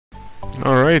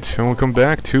Alright, and welcome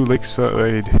back to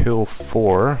Lakeside Hill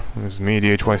 4. This is me,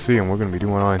 DHYC, and we're going to be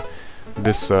doing on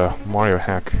this Mario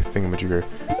hack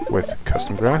thingamajigger with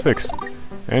custom graphics.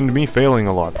 And me failing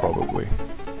a lot, probably.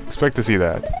 Expect to see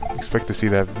that. Expect to see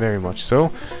that very much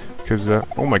so. Because,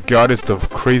 oh my god, it's the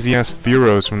crazy-ass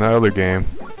Fearos from that other game.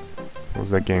 What was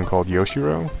that game called?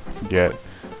 Yoshiro? I forget.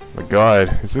 Oh my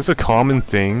god, is this a common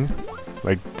thing?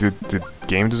 Like, did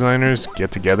game designers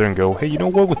get together and go, hey, you know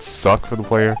what would suck for the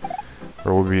player?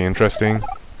 Or would be interesting,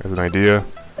 as an idea,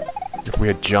 if we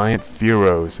had giant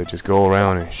Fearos that just go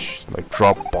around and like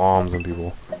drop bombs on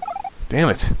people. Damn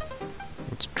it!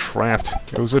 It's trapped.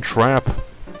 It was a trap.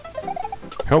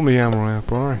 Help me, Admiral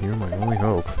Akbar. You're my only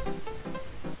hope.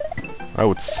 That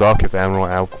would suck if Admiral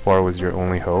Akbar was your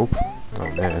only hope.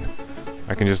 Oh man,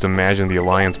 I can just imagine the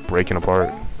Alliance breaking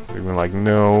apart. They've been like,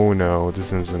 no, no,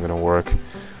 this isn't gonna work.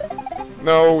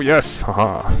 No, yes,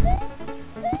 haha.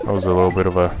 That was a little bit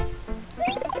of a.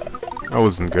 That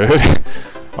wasn't good.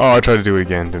 Oh, I tried to do it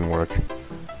again, didn't work.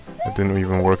 It didn't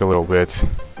even work a little bit.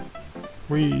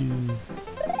 Whee!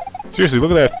 Seriously,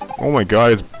 look at that! Oh my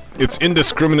god, it's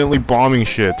indiscriminately bombing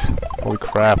shit. Holy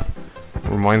crap! It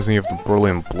reminds me of the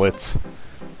Berlin Blitz.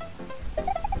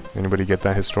 Anybody get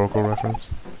that historical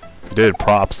reference? If you did,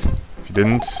 props. If you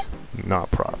didn't,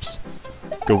 not props.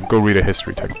 Go read a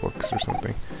history textbooks or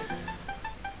something.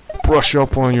 Brush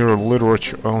up on your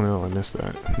literature. Oh no, I missed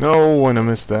that. No, and I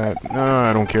missed that. No,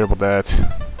 I don't care about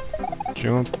that.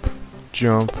 Jump,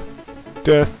 jump,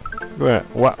 death. Look at that.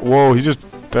 What? Whoa,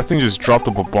 that thing just dropped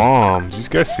up a bomb. Did you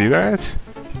guys see that?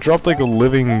 He dropped like a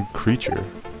living creature.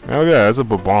 Oh yeah, that's a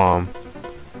bomb.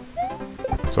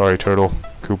 Sorry, turtle,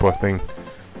 Koopa thing.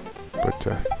 But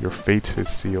your fate is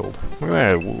sealed. Look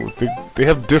at that. They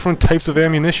have different types of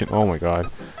ammunition. Oh my god.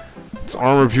 It's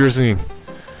armor piercing.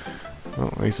 Well,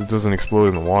 at least it doesn't explode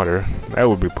in the water. That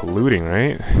would be polluting,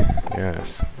 right?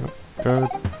 Yes. Da,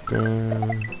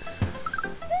 da.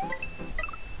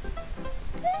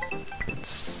 Let's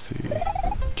see.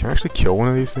 Can I actually kill one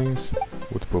of these things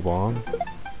with the bomb?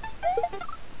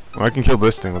 Well, I can kill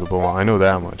this thing with a bomb. I know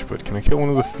that much. But can I kill one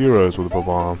of the Fearos with a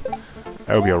bomb?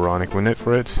 That would be ironic, wouldn't it,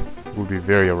 for it? It would be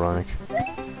very ironic.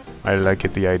 I like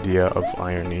it, the idea of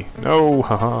irony. No,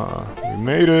 haha. We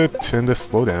made it in the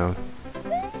slowdown.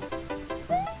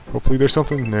 Hopefully there's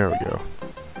something. There we go.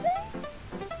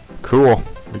 Cool.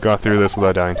 We got through this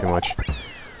without dying too much.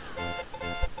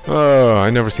 I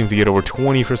never seem to get over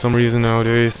 20 for some reason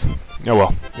nowadays. Oh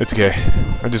well, it's okay.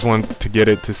 I just want to get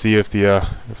it to see if the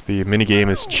minigame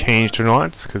has changed or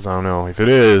not, because I don't know. If it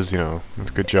is, you know,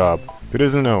 it's a good job. If it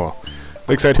isn't, oh well.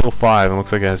 Lakeside Hill 5, it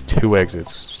looks like it has 2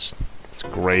 exits. It's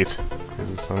great.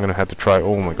 I'm gonna have to try.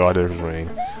 Oh my god, there's rain.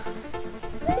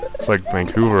 It's like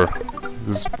Vancouver.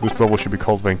 This level should be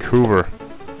called Vancouver.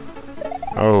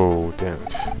 Oh, damn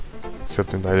it.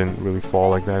 Except that I didn't really fall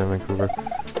like that in Vancouver.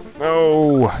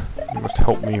 No! You must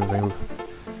help me with a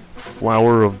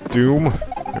flower of doom.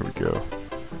 There we go.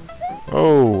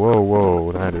 Oh, whoa,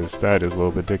 whoa. That is a little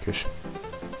bit dickish.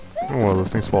 Oh, well,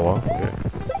 those things fall off. Okay.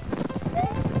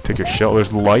 Take your shell.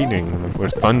 There's lightning.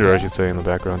 There's thunder, I should say, in the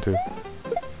background, too.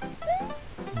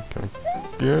 Okay.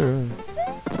 Yeah.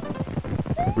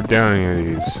 We're down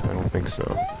any of these. I don't think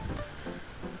so.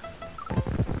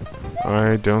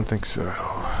 I don't think so.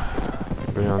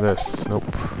 Maybe on this.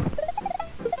 Nope.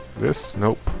 This?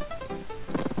 Nope.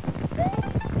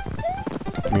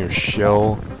 Give me your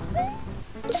shell.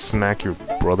 Smack your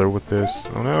brother with this.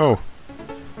 Oh no!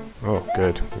 Oh,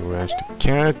 good. We managed to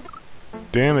catch it.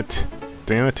 Damn it.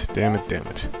 Damn it. Damn it. Damn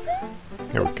it.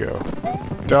 There we go.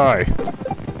 Die!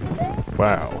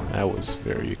 Wow, that was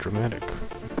very dramatic.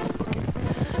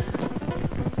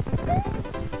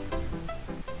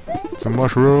 It's a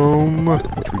mushroom,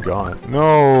 which we got.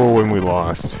 No, and we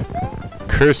lost.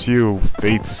 Curse you,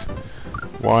 fates.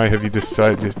 Why have you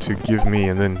decided to give me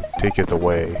and then take it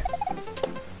away?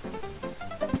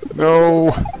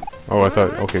 No! Oh, I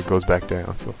thought, okay, it goes back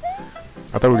down, so.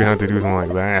 I thought we were gonna have to do something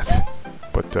like that.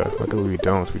 But, luckily we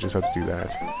don't, we just have to do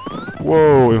that.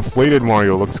 Whoa, inflated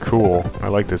Mario looks cool. I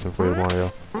like this inflated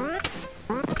Mario.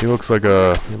 He looks like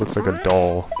a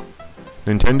doll.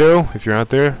 Nintendo, if you're out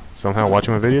there, somehow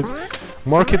watching my videos,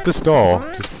 market this doll.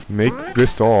 Just make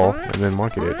this doll, and then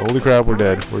market it. Holy crap, we're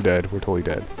dead. We're dead. We're totally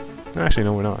dead. Actually,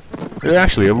 no, we're not.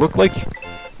 Actually, it looked like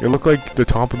the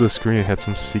top of the screen had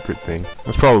some secret thing.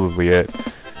 That's probably it.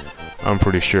 I'm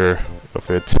pretty sure of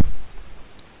it.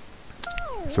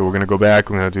 So we're gonna go back.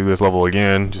 We're gonna do this level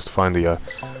again, just to find the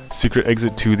secret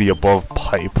exit to the above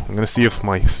pipe. I'm gonna see if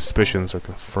my suspicions are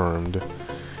confirmed.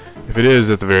 If it is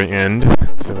at the very end,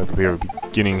 so at the very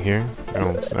beginning here, I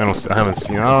haven't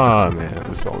seen. Ah, man,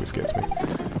 this always gets me.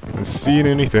 Haven't seen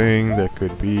anything that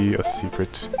could be a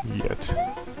secret yet.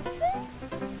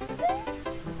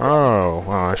 Oh,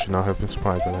 wow, I should not have been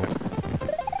surprised by that.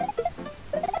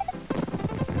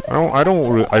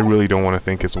 I really don't want to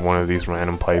think it's one of these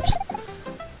random pipes.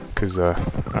 Because, I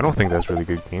don't think that's really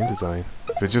good game design.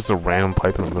 If it's just a random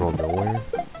pipe in the middle of nowhere.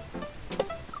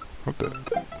 What the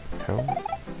hell?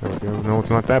 There we go. No,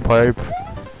 it's not that pipe.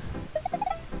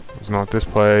 It's not this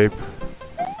pipe.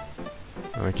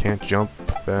 I can't jump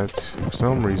that for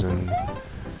some reason.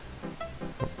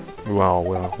 Wow,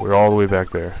 well, we're all the way back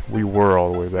there. We were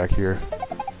all the way back here.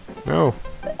 No!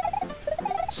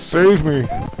 Save me!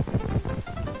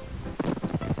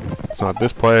 It's not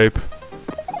this pipe.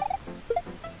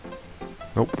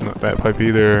 Nope, not that pipe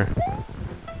either.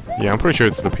 Yeah, I'm pretty sure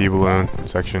it's the P-balloon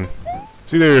section.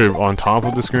 It's either on top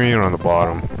of the screen or on the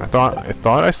bottom. I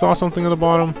thought I saw something at the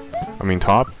bottom. I mean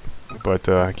top, but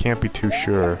I can't be too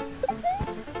sure.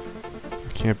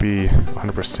 I can't be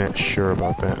 100% sure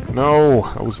about that. No,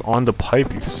 I was on the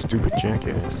pipe, you stupid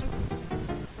jackass.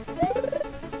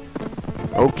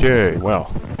 Okay,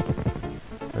 well,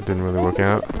 that didn't really work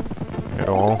out at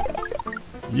all.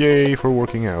 Yay for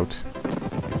working out.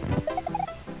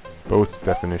 Both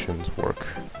definitions work.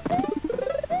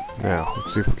 Now,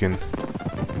 let's see if we can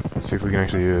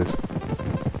actually do this.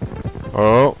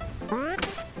 Oh,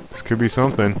 this could be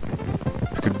something.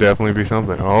 This could definitely be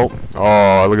something. Oh,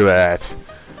 look at that.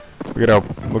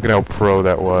 Look at how pro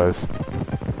that was.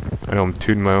 I know I'm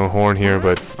tooting my own horn here,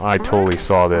 but I totally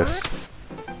saw this.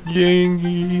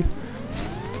 Yangy.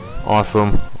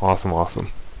 Awesome, awesome,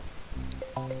 awesome.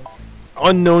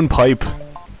 Unknown pipe.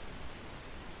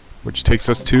 Which takes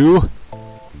us to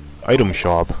item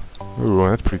shop. Ooh,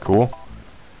 that's pretty cool.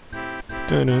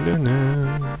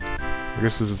 Dun-dun-dun-dun. I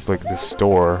guess this is like the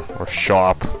store or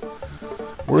shop.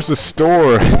 Where's the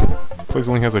store? This place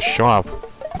only has a shop.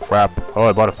 Crap. Oh,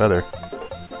 I bought a feather.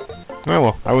 Oh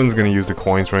well, I wasn't gonna use the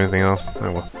coins for anything else.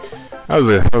 Oh well. That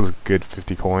was a good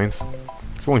 50 coins.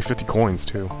 It's only 50 coins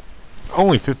too.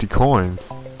 Only 50 coins.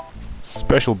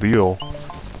 Special deal.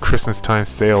 Christmas time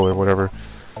sale or whatever.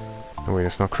 Oh wait,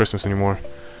 it's not Christmas anymore.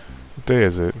 What day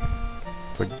is it?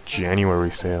 It's like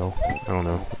January sale. I don't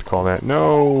know what to call that.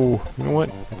 No! You know what?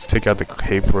 Let's take out the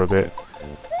cape for a bit.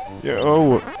 Yeah,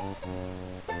 oh!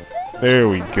 There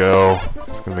we go.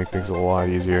 It's gonna make things a lot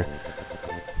easier.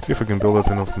 Let's see if I can build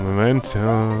up enough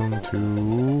momentum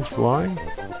to fly.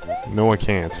 No, I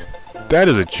can't. That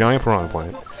is a giant piranha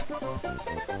plant.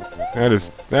 That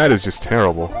is just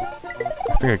terrible.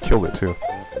 I think I killed it too.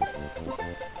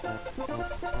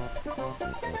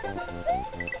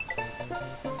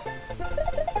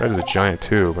 That is a giant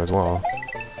tube as well.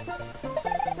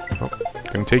 Oh,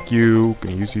 gonna take you,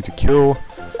 gonna use you to kill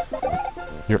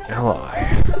your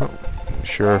ally. Oh,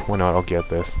 sure, why not? I'll get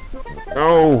this.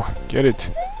 Oh, get it.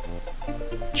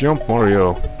 Jump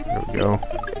Mario. There we go.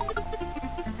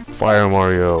 Fire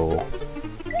Mario.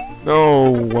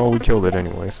 No, well we killed it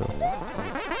anyway, so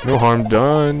no harm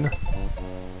done.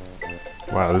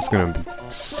 Wow, this is gonna be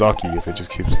sucky if it just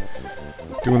keeps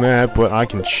doing that, but I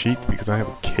can cheat because I have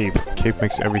a cape. Cape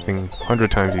makes everything 100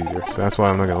 times easier, so that's why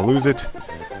I'm not gonna lose it.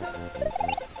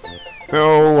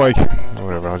 No,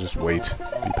 whatever, I'll just wait.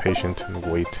 Be patient and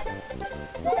wait.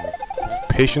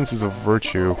 Patience is a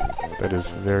virtue that is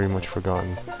very much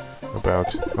forgotten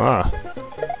about. Ah!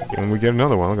 And we get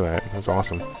another one, look at that. That's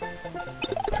awesome.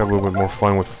 Let's have a little bit more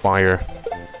fun with fire.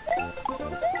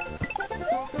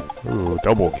 Ooh,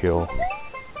 double kill.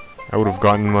 I would have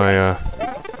gotten my,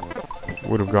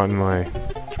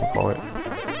 whatchamacallit,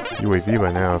 UAV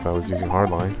by now if I was using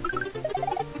Hardline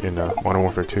in Modern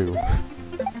Warfare 2.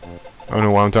 I don't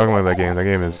know why I'm talking about that game.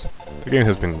 The game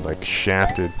has been like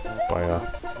shafted by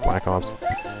Black Ops.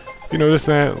 You notice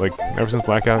that? Like ever since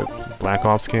Black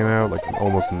Ops came out, like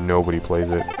almost nobody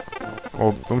plays it.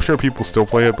 Well, I'm sure people still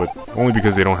play it, but only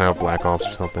because they don't have Black Ops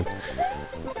or something.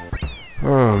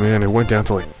 Oh man, it went down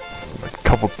to like a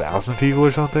couple thousand people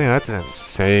or something. That's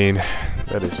insane.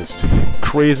 That is just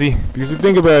crazy. Because you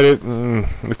think about it,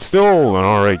 it's still an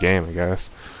alright game, I guess.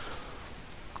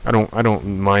 I don't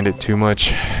mind it too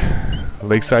much.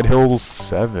 Lakeside Hills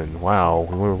 7. Wow,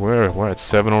 we're at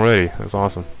 7 already. That's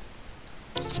awesome.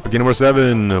 Beginning number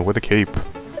 7 with a cape.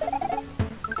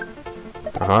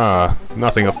 Aha!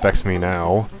 Nothing affects me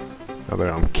now. Now that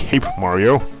I'm Cape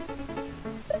Mario.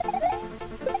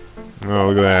 Oh,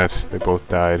 look at that. They both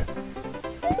died.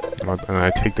 And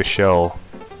I take the shell.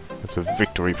 It's a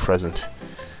victory present.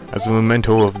 As a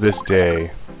memento of this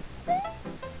day.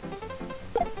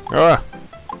 Ah!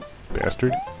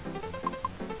 Bastard.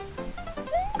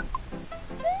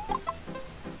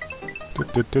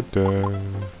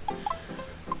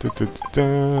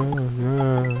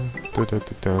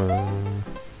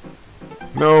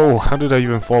 No, how did I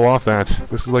even fall off that?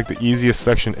 This is like the easiest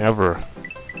section ever.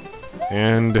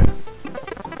 And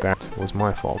that was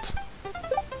my fault.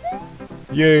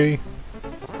 Yay!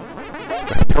 What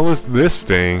the hell is this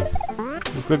thing?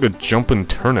 Looks like a jumping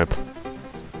turnip.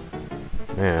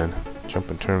 Man,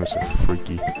 jumping turnips are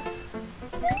freaky.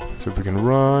 Let's see if we can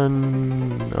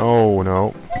run. Oh,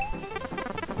 no.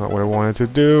 Not what I wanted to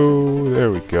do. There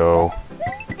we go.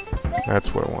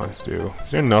 That's what I wanted to do.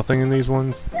 Is there nothing in these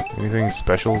ones? Anything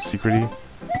special, secret-y?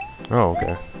 Oh,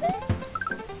 okay.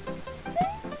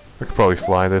 I could probably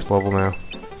fly this level now.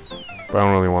 But I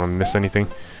don't really want to miss anything.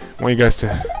 I want you guys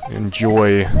to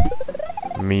enjoy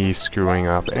me screwing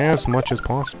up as much as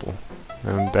possible.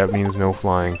 And that means no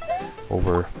flying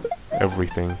over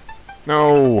everything.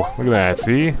 No! Look at that,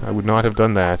 see? I would not have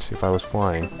done that if I was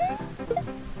flying.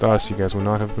 Thus, you guys would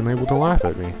not have been able to laugh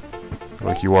at me.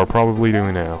 Like you are probably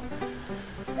doing now.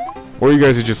 Or you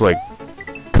guys are just like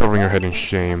covering your head in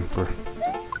shame for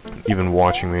even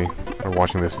watching me, or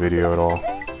watching this video at all.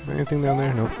 Anything down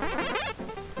there? Nope.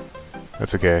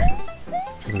 That's okay.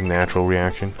 This is a natural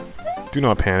reaction. Do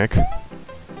not panic,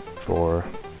 for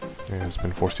it has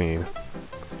been foreseen.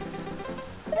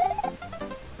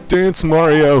 Dance,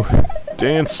 Mario!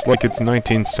 Dance like it's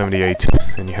 1978,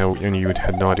 and you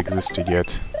had not existed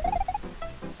yet.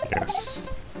 Yes.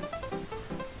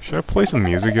 Should I play some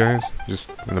music, guys? Just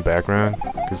in the background?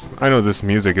 Because I know this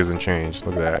music isn't changed.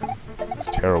 Look at that. It's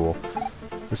terrible.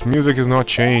 This music is not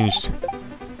changed.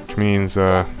 Which means,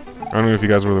 I don't know if you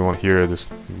guys really want to hear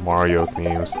this Mario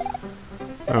themes.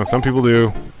 I know, some people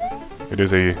do. It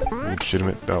is a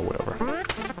legitimate... oh, whatever.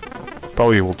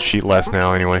 Probably will cheat less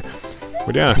now anyway.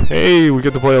 But yeah, hey, we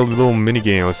get to play a little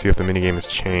minigame. Let's see if the minigame has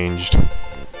changed.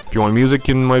 If you want music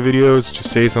in my videos, just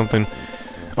say something.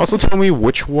 Also tell me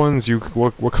which ones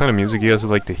what kind of music you guys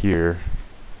would like to hear.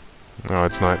 No,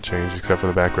 it's not changed except for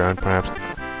the background, perhaps.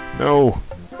 No!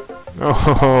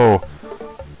 No!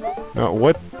 No,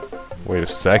 what? Wait a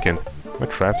second. Am I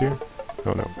trapped here?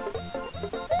 Oh no.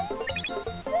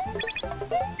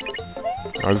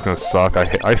 I was gonna suck.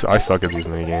 I suck at these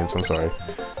minigames, I'm sorry.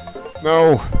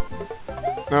 No!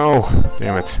 No!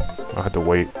 Damn it. I'll have to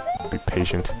wait. Be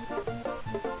patient.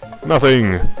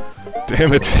 Nothing!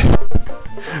 Damn it!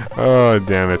 Oh,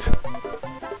 damn it.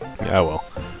 Yeah, well.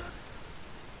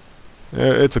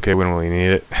 It's okay, we don't really need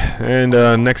it. And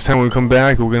next time we come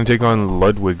back, we're gonna take on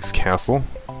Ludwig's castle.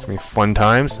 It's gonna be fun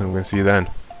times, and we're gonna see you then.